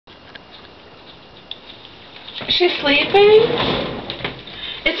She's sleeping?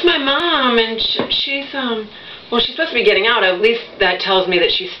 It's my mom, and she's, well, she's supposed to be getting out. At least that tells me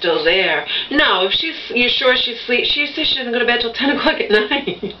that she's still there. No, if you're sure she's asleep, she says she doesn't go to bed till 10 o'clock at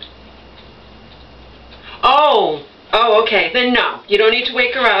night. Oh, okay. Then no, you don't need to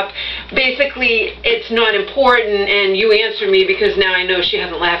wake her up. Basically, it's not important, and you answer me because now I know she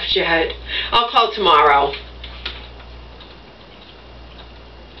hasn't left yet. I'll call tomorrow.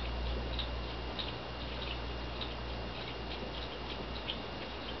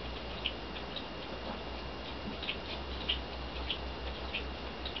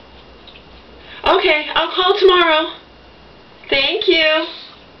 Okay, I'll call tomorrow. Thank you.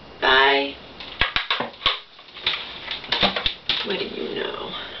 Bye. What do you know?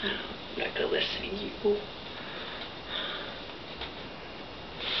 I'm not going to listen to you.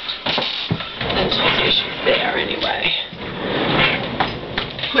 I told you she's there anyway.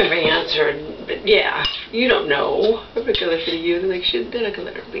 Whoever answered, but yeah, you don't know. I'm not going to listen to you. They're like, they're not going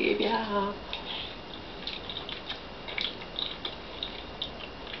to let her leave. Yeah.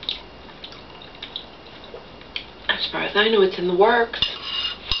 As far as I know, it's in the works.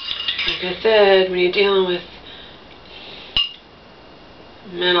 Like I said, when you're dealing with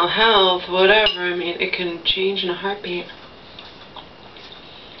mental health, whatever, I mean, it can change in a heartbeat.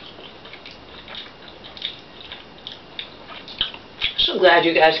 So glad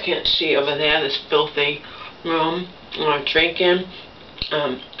you guys can't see over there, this filthy room. I'm drinking.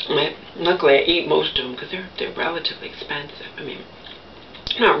 Luckily I eat most of them because they're relatively expensive. I mean,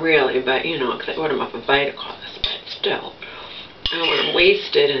 not really, but you know, because I order them off of Vitacost, but still. I don't want them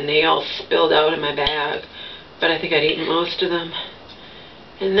wasted, and they all spilled out in my bag. But I think I'd eaten most of them.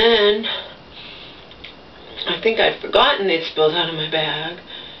 And then, I think I'd forgotten they'd spilled out of my bag.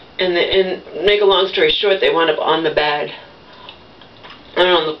 And make a long story short, they wound up on the bed. And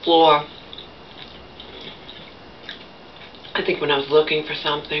on the floor. I think when I was looking for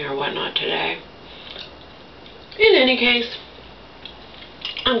something or whatnot today. In any case,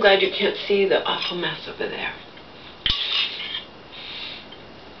 I'm glad you can't see the awful mess over there.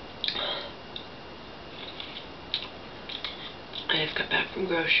 I just got back from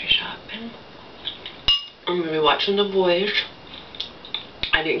grocery shopping. I'm going to be watching The Voyage.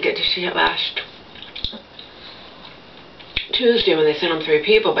 I didn't get to see it last Tuesday when they sent them 3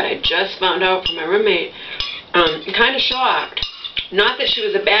 people, but I just found out from my roommate. Kind of shocked. Not that she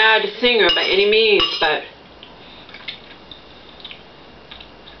was a bad singer by any means, but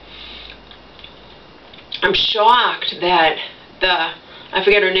I'm shocked that I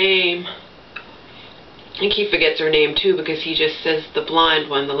forget her name. I think he forgets her name too because he just says the blonde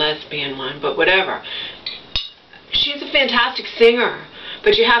one, the lesbian one, but whatever. She's a fantastic singer,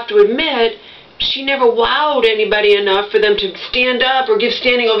 but you have to admit she never wowed anybody enough for them to stand up or give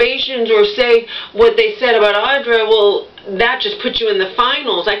standing ovations or say what they said about Audra. Well, that just puts you in the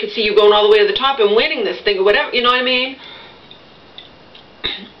finals. I could see you going all the way to the top and winning this thing or whatever, you know what I mean?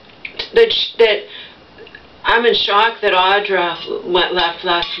 That I'm in shock that Audra left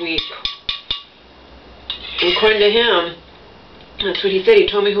last week. According to him, that's what he said. He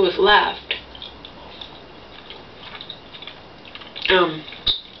told me who was left.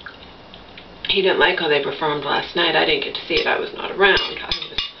 He didn't like how they performed last night. I didn't get to see it. I was not around. I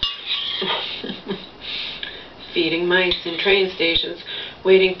was feeding mice in train stations,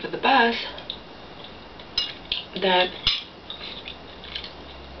 waiting for the bus that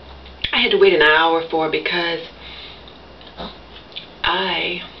I had to wait an hour for because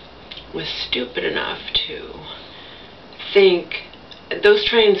I was stupid enough to think those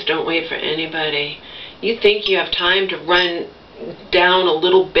trains don't wait for anybody. You think you have time to run down a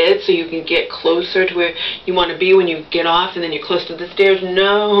little bit so you can get closer to where you want to be when you get off and then you're close to the stairs.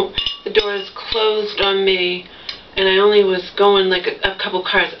 No, the doors closed on me and I only was going like a couple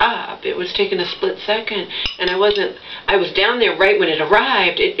cars up. It was taking a split second and I was down there right when it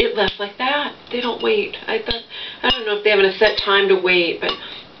arrived. It left like that. They don't wait. I don't know if they have a set time to wait, but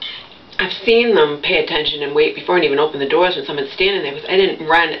I've seen them pay attention and wait before and even open the doors when someone's standing there. I didn't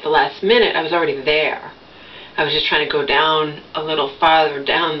run at the last minute. I was already there. I was just trying to go down a little farther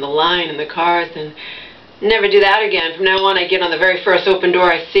down the line in the cars and never do that again. From now on, I get on the very first open door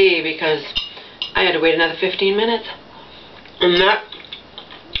I see because I had to wait another 15 minutes. And that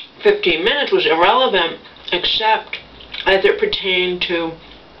 15 minutes was irrelevant except as it pertained to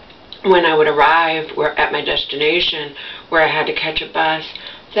when I would arrive at my destination where I had to catch a bus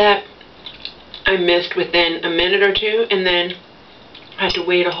that I missed within a minute or two and then I had to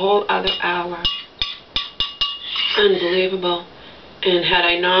wait a whole other hour. Unbelievable. And had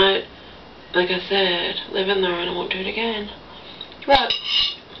I not, like I said, live and learn, I won't do it again. But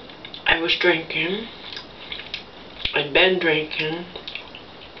I was drinking I'd been drinking.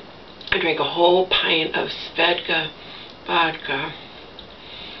 I drank a whole pint of Svedka vodka.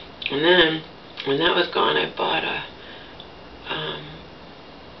 And then, when that was gone, I bought a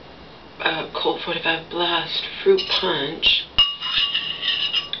Colt 45 Blast fruit punch.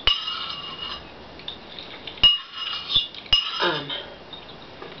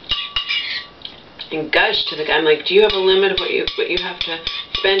 And gushed to the guy. I'm like, do you have a limit of what you have to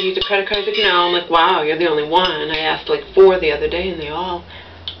spend to use a credit card? He's like, no. I'm like, wow, you're the only one. I asked like 4 the other day, and they all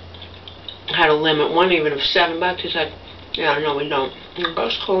had a limit. One even of $7. He said, yeah, no, we don't. And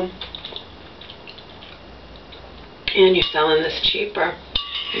that's cool. And you're selling this cheaper.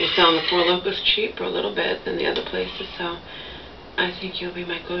 You're selling the Four Locos cheaper a little bit than the other places, so I think you'll be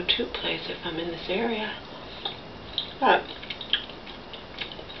my go-to place if I'm in this area. But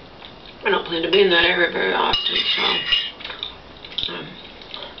I don't plan to be in that area very often, so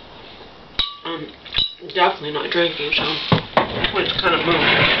I'm definitely not drinking, so it's kind of moving.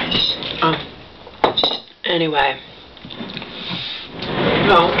 Anyway,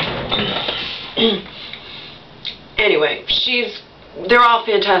 so anyway, they're all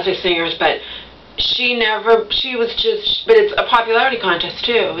fantastic singers, but but it's a popularity contest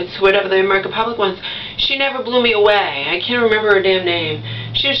too. It's whatever the American Public wants. She never blew me away. I can't remember her damn name.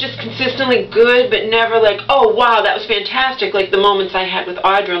 She was just consistently good, but never like, oh wow, that was fantastic, like the moments I had with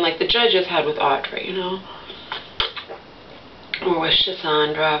Audra and like the judges had with Audra, you know? Or with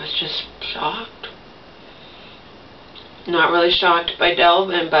Cassandra, I was just shocked. Not really shocked by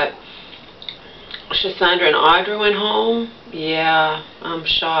Delvin, but Cassandra and Audra went home. Yeah, I'm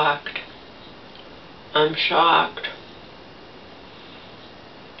shocked. I'm shocked.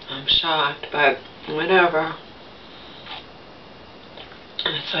 I'm shocked, but whatever.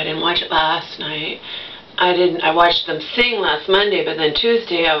 So I didn't watch it last night. I watched them sing last Monday, but then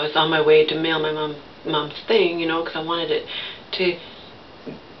Tuesday I was on my way to mail my mom's thing, you know, because I wanted it to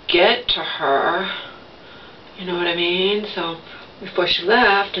get to her. You know what I mean? So before she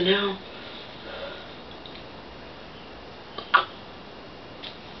left, and now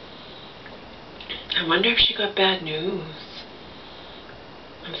I wonder if she got bad news.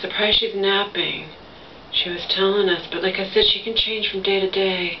 I'm surprised she's napping. She was telling us, but like I said, she can change from day to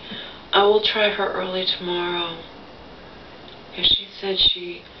day. I will try her early tomorrow. Because she said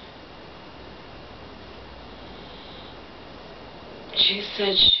she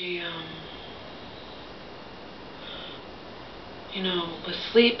you know, was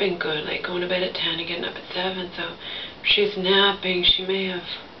sleeping good, like going to bed at 10 and getting up at 7, so if she's napping, she may have,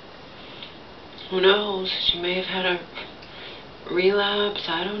 who knows, she may have had a relapse,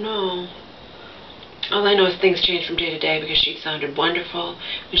 I don't know. All I know is things change from day to day, because she sounded wonderful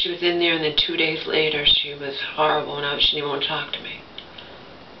when she was in there, and then 2 days later she was horrible and she didn't even want to talk to me.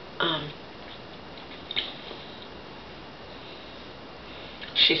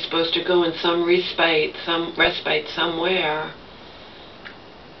 She's supposed to go in some respite somewhere.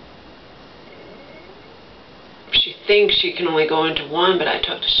 She thinks she can only go into one, but I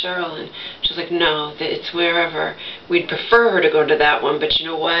talked to Cheryl and she's like, no, it's wherever. We'd prefer her to go to that one, but you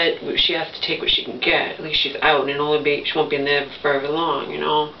know what? She has to take what she can get. At least she's out, and she won't be in there for very long, you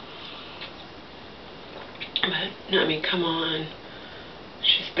know. But I mean, come on.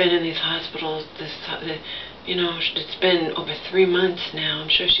 She's been in these hospitals. You know, it's been over 3 months now. I'm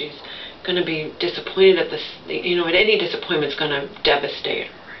sure she's going to be disappointed at this. You know, any disappointment's going to devastate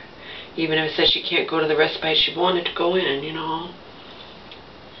her. Even if it says she can't go to the respite, she wanted to go in, you know.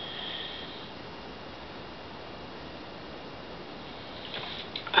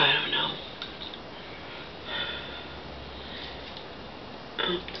 I don't know.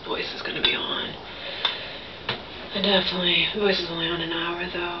 Oh, the voice is going to be on. The voice is only on an hour,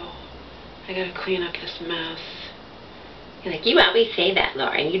 though. I got to clean up this mess. You're like, you always say that,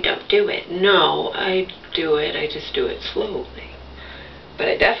 Laura, and you don't do it. No, I do it. I just do it slowly. But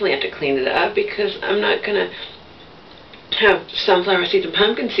I definitely have to clean it up, because I'm not going to have sunflower seeds and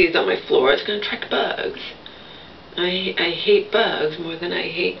pumpkin seeds on my floor. It's going to attract bugs. I hate bugs more than I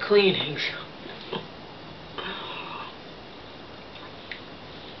hate cleaning.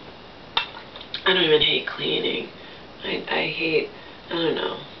 I don't even hate cleaning. I don't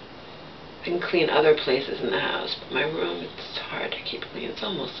know. I can clean other places in the house, but my room, it's hard to keep clean. It's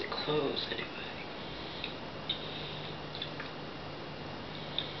all mostly clothes anyway.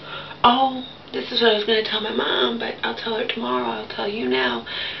 Oh, this is what I was going to tell my mom, but I'll tell her tomorrow. I'll tell you now.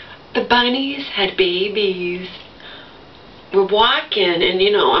 The bunnies had babies. We're walking, and you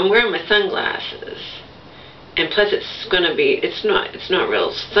know, I'm wearing my sunglasses. And plus it's not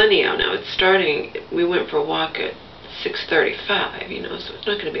real sunny out now. It's starting, we went for a walk at 6:35, you know, so it's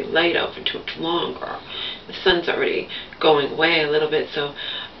not going to be light out for too much longer. the sun's already going away a little bit, so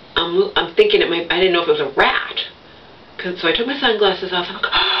I'm thinking it might, I didn't know if it was a rat. So I took my sunglasses off and I'm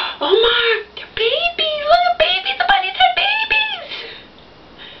like, oh my, they're babies, little babies, the bunnies had babies.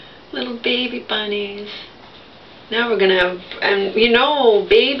 Little baby bunnies. Now we're gonna have, and you know,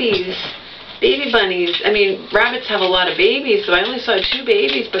 babies, baby bunnies. I mean, rabbits have a lot of babies, so I only saw 2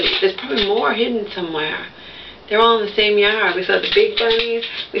 babies, but there's probably more hidden somewhere. They're all in the same yard. We saw the big bunnies,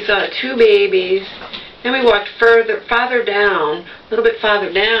 we saw 2 babies. Then we walked farther down, a little bit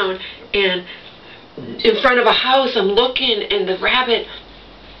farther down, and in front of a house, I'm looking, and the rabbit,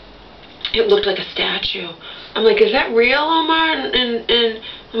 it looked like a statue. I'm like, is that real, Omar? And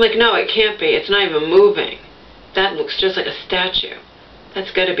I'm like, no, it can't be. It's not even moving. That looks just like a statue.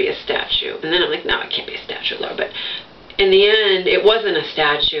 That's got to be a statue. And then I'm like, no, it can't be a statue, Laura. But in the end, it wasn't a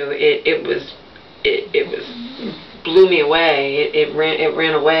statue. It was blew me away. It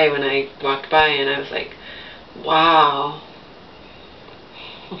ran away when I walked by, and I was like, wow.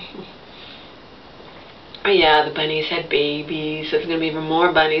 Oh yeah, the bunnies had babies. There's going to be even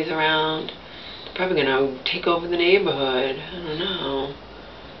more bunnies around. They're probably going to take over the neighborhood. I don't know.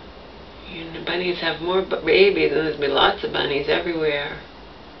 You know, bunnies have more babies, and there's going to be lots of bunnies everywhere.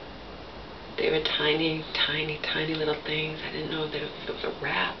 They were tiny, tiny, tiny little things. I didn't know that it was a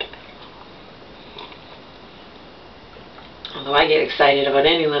rat. Although I get excited about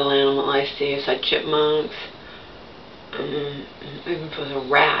any little animal I see. I saw chipmunks. Even if it was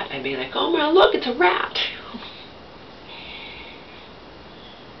a rat, I'd be like, oh my, look, it's a rat.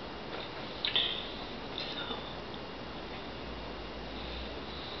 So,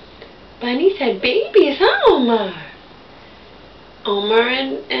 bunnies had babies, huh, Omar? Omar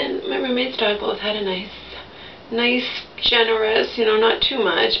and my roommate's dog both had a nice, generous, you know, not too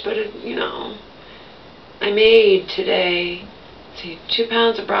much, but, you know, I made today, let's see, 2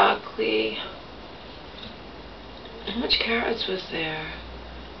 pounds of broccoli. How much carrots was there?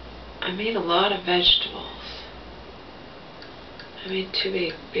 I made a lot of vegetables. I made 2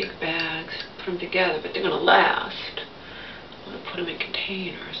 big bags, put them together, but they're going to last. I'm going to put them in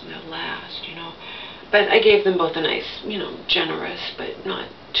containers and they'll last, you know. But I gave them both a nice, you know, generous, but not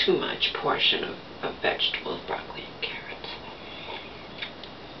too much portion of vegetables, broccoli and carrots.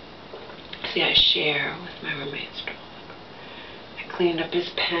 See, I share with my roommate's dog. I cleaned up his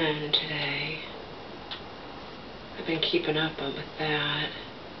pen today. I've been keeping up with that.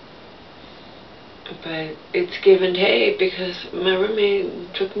 But it's give and take because my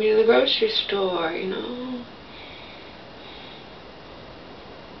roommate took me to the grocery store, you know.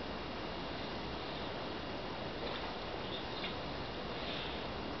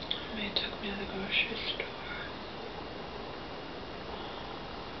 Roommate took me to the grocery store.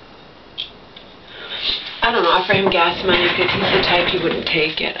 I don't offer him gas money because he's the type he wouldn't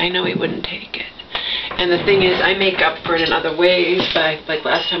take it. I know he wouldn't take it. And the thing is, I make up for it in other ways. Like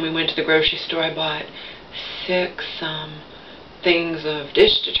last time we went to the grocery store, I bought 6 things of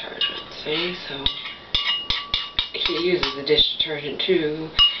dish detergent, see? So he uses the dish detergent too.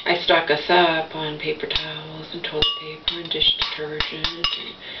 I stock us up on paper towels and toilet paper and dish detergent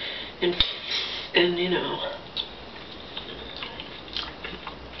and you know,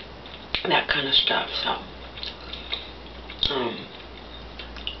 that kind of stuff. So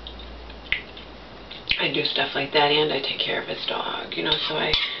I do stuff like that, and I take care of his dog, you know, so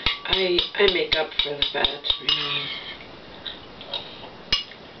I make up for the fact, you know.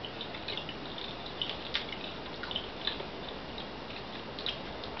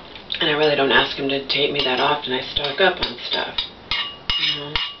 And I really don't ask him to take me that often. I stock up on stuff, you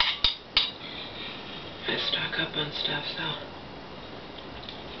know. I stock up on stuff, so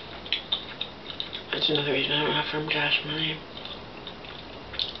that's another reason I don't offer him gas money.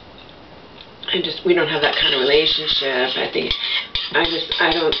 We don't have that kind of relationship. I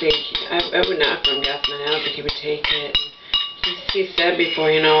don't think, I would not offer him gas money. I don't think he would take it. He said before,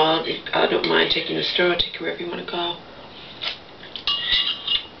 you know, I don't mind taking you to the store, I'll take you wherever you want to go.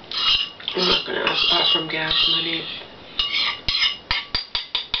 I'm not going to offer him gas money.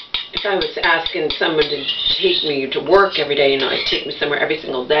 If I was asking someone to take me to work every day, you know, like take me somewhere every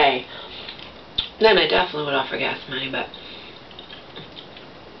single day, then I definitely would offer gas money, but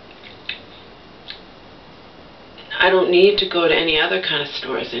I don't need to go to any other kind of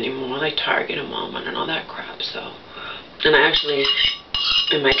stores anymore, like Target and Walmart and all that crap, so. And I actually,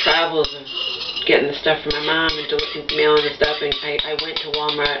 in my travels of getting the stuff from my mom and mailing the stuff, and I went to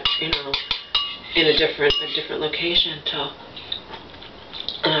Walmart, you know, in a different location, so.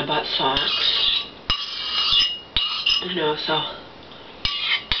 And I bought socks, you know, so.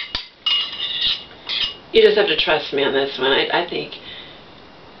 You just have to trust me on this one. I think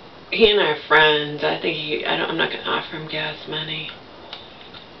he and I are friends. I think I'm not going to offer him gas money.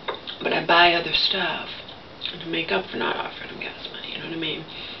 But I buy other stuff to make up for not offering him gas money, you know what I mean?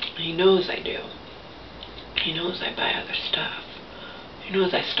 And he knows I do. He knows I buy other stuff. He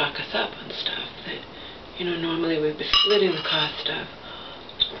knows I stock us up on stuff that, you know, normally we'd be splitting the cost of.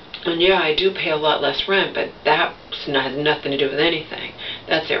 And yeah, I do pay a lot less rent, but that has nothing to do with anything.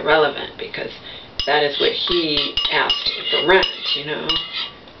 That's irrelevant, because that is what he asked for rent, you know?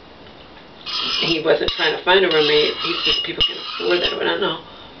 He wasn't trying to find a roommate. He said people can afford that, but I don't know.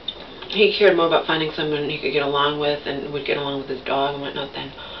 He cared more about finding someone he could get along with and would get along with his dog and whatnot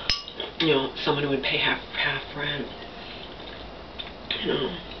than, you know, someone who would pay half rent. You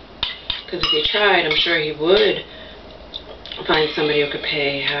know, because if he tried, I'm sure he would find somebody who could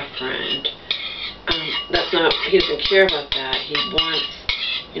pay half rent. That's not, he doesn't care about that. He wants,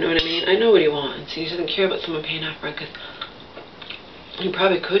 you know what I mean? I know what he wants. He doesn't care about someone paying half rent, because he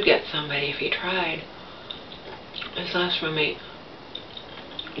probably could get somebody if he tried. His last roommate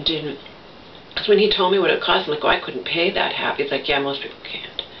didn't. Because when he told me what it cost, I'm like, oh, I couldn't pay that half. He's like, yeah, most people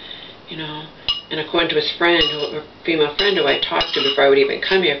can't. You know? And according to his friend, or female friend who I talked to before I would even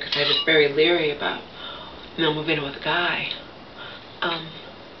come here, because I was very leery about, you know, moving in with a guy,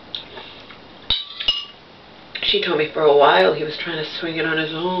 she told me for a while he was trying to swing it on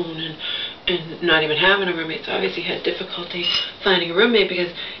his own and not even having a roommate. So obviously he had difficulty finding a roommate,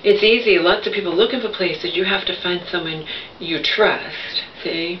 because it's easy. Lots of people looking for places. You have to find someone you trust.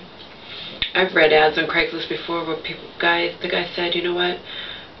 See? I've read ads on Craigslist before where the guy said, you know what,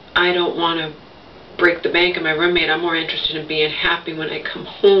 I don't want to break the bank on my roommate. I'm more interested in being happy when I come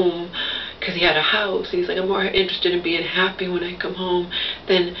home, because he had a house. He's like, I'm more interested in being happy when I come home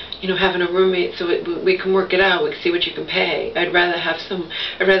than, you know, having a roommate so we can work it out. We can see what you can pay. I'd rather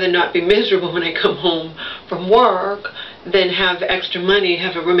not be miserable when I come home from work than have extra money,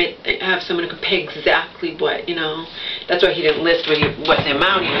 have a roommate, have someone who can pay exactly what, you know. That's why he didn't list what the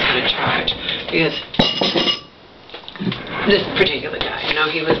amount he was going to charge, because this particular guy, you know,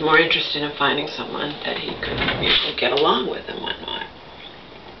 he was more interested in finding someone that he could, you know, get along with and whatnot.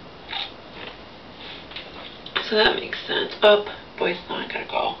 So that makes sense. Oh, boy's not gotta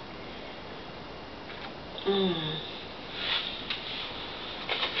go.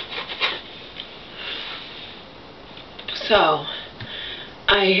 So,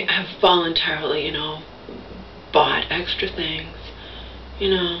 I have voluntarily, you know, bought extra things, you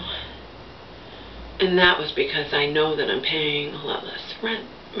know, and that was because I know that I'm paying a lot less rent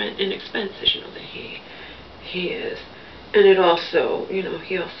and expenses, you know, than he is. And it also, you know,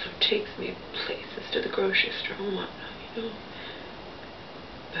 he also takes me places to the grocery store and whatnot, you know.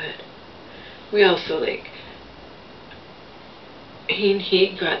 But we also, like,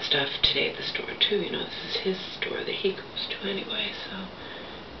 he got stuff today at the store too, you know. This is his store that he goes to anyway, so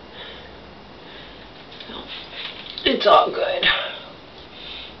it's all good.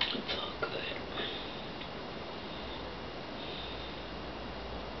 It's all good.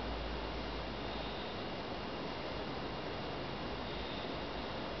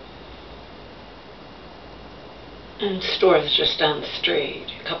 And stores just down the street.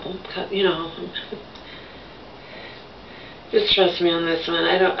 You know. Just trust me on this one.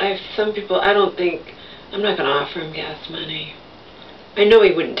 I'm not going to offer him gas money. I know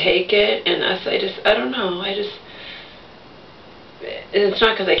he wouldn't take it, and I don't know. It's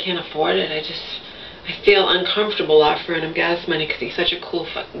not because I can't afford it. I feel uncomfortable offering him gas money because he's such a cool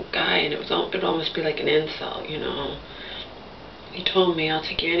fucking guy, and it'd almost be like an insult, you know. He told me, I'll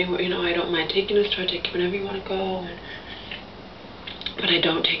take you anywhere, you know, I don't mind taking you to the store, take you whenever you want to go, but I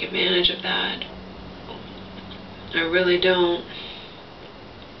don't take advantage of that. I really don't.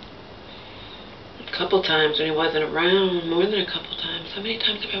 A couple times when he wasn't around, more than a couple times. How many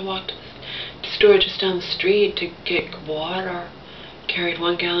times have I walked to the store just down the street to get water, carried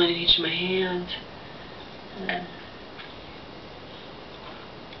 1 gallon in each of my hands. So,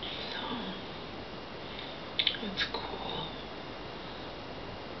 it's cool.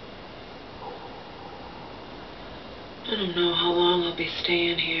 I don't know how long I'll be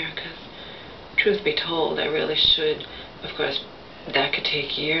staying here, because truth be told, I really should. Of course, that could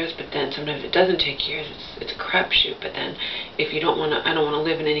take years, but then sometimes it doesn't take years. It's a crapshoot. But then, if you don't want to, I don't want to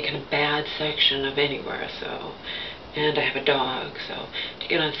live in any kind of bad section of anywhere. So, and I have a dog, so to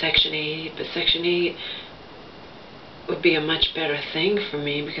get on Section 8, but Section 8 would be a much better thing for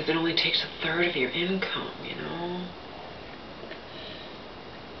me because it only takes 1/3 of your income, you know.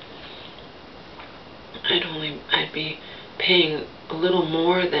 I'd be paying a little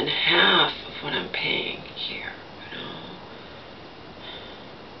more than half of what I'm paying here, you know.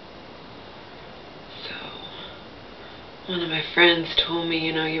 So, One of my friends told me,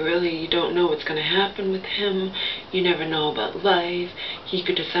 you know, you don't know what's going to happen with him. You never know about life. He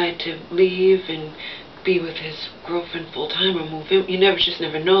could decide to leave and be with his girlfriend full time or move in. You just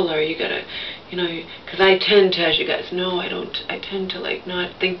never know, Laura. You gotta, you know, because I tend to, as you guys know, I tend to like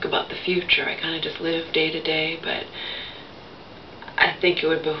not think about the future. I kind of just live day to day, but I think it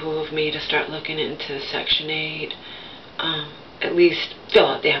would behoove me to start looking into Section 8. At least fill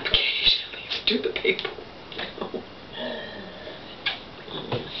out the application. At least do the paperwork.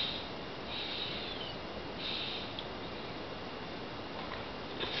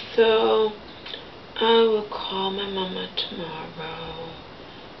 So I will call my mama tomorrow.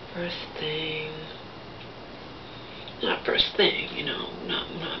 First thing. Not first thing, you know, not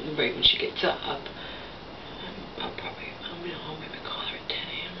right when she gets up. I'll maybe call her at 10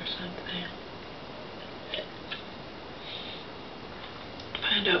 a.m. or something.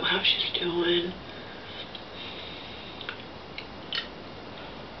 Find out how she's doing.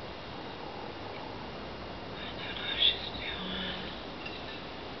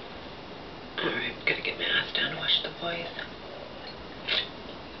 Alright, gotta get my ass down to watch The Voice.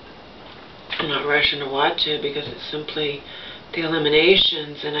 I'm not rushing to watch it because it's simply the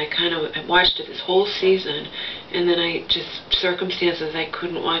eliminations, and I watched it this whole season, and then circumstances, I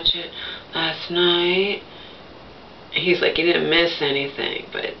couldn't watch it last night. He's like, you didn't miss anything,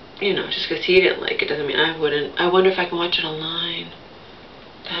 but, you know, just because he didn't like it doesn't mean I wouldn't. I wonder if I can watch it online.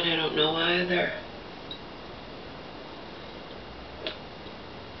 That I don't know either.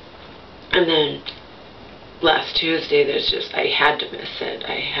 And then last Tuesday, I had to miss it.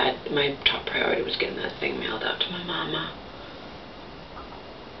 My top priority was getting that thing mailed out to my mama.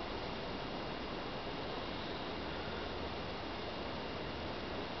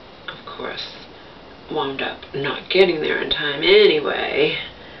 Of course, wound up not getting there in time anyway,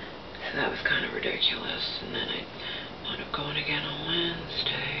 so that was kind of ridiculous. And then I wound up going again on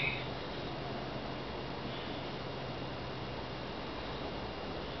Wednesday.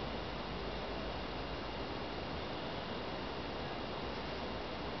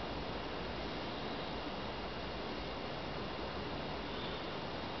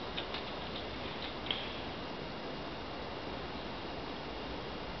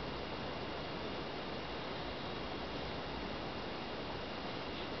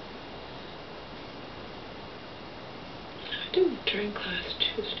 I didn't drink last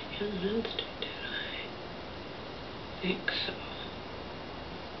Tuesday and Wednesday, did I? Think so.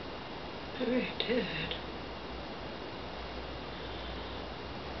 Maybe I did.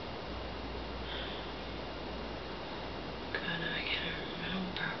 God, I can't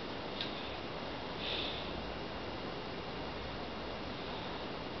remember.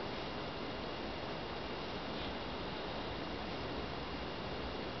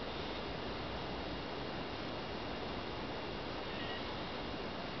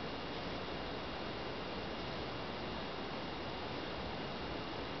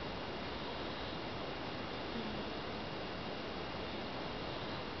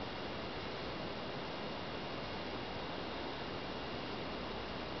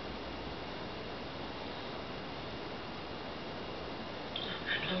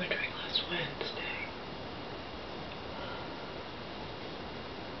 I know we drank last Wednesday.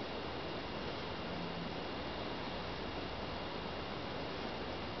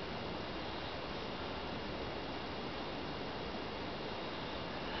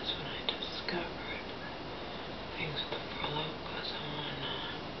 That's when I discovered things with the Forlocas and whatnot.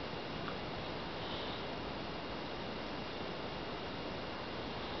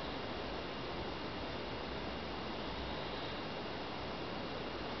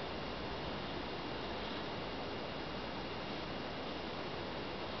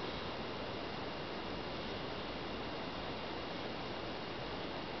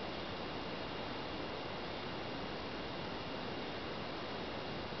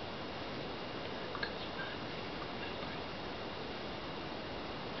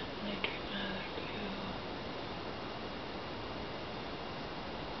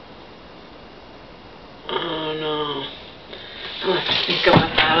 Oh no. I'll have to think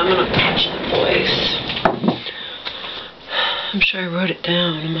about that. I'm gonna watch The Voice. I'm sure I wrote it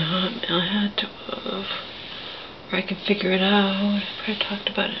down in my Hotmail. I had to have. Or I can figure it out. I probably talked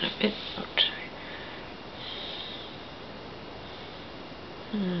about it in a bit.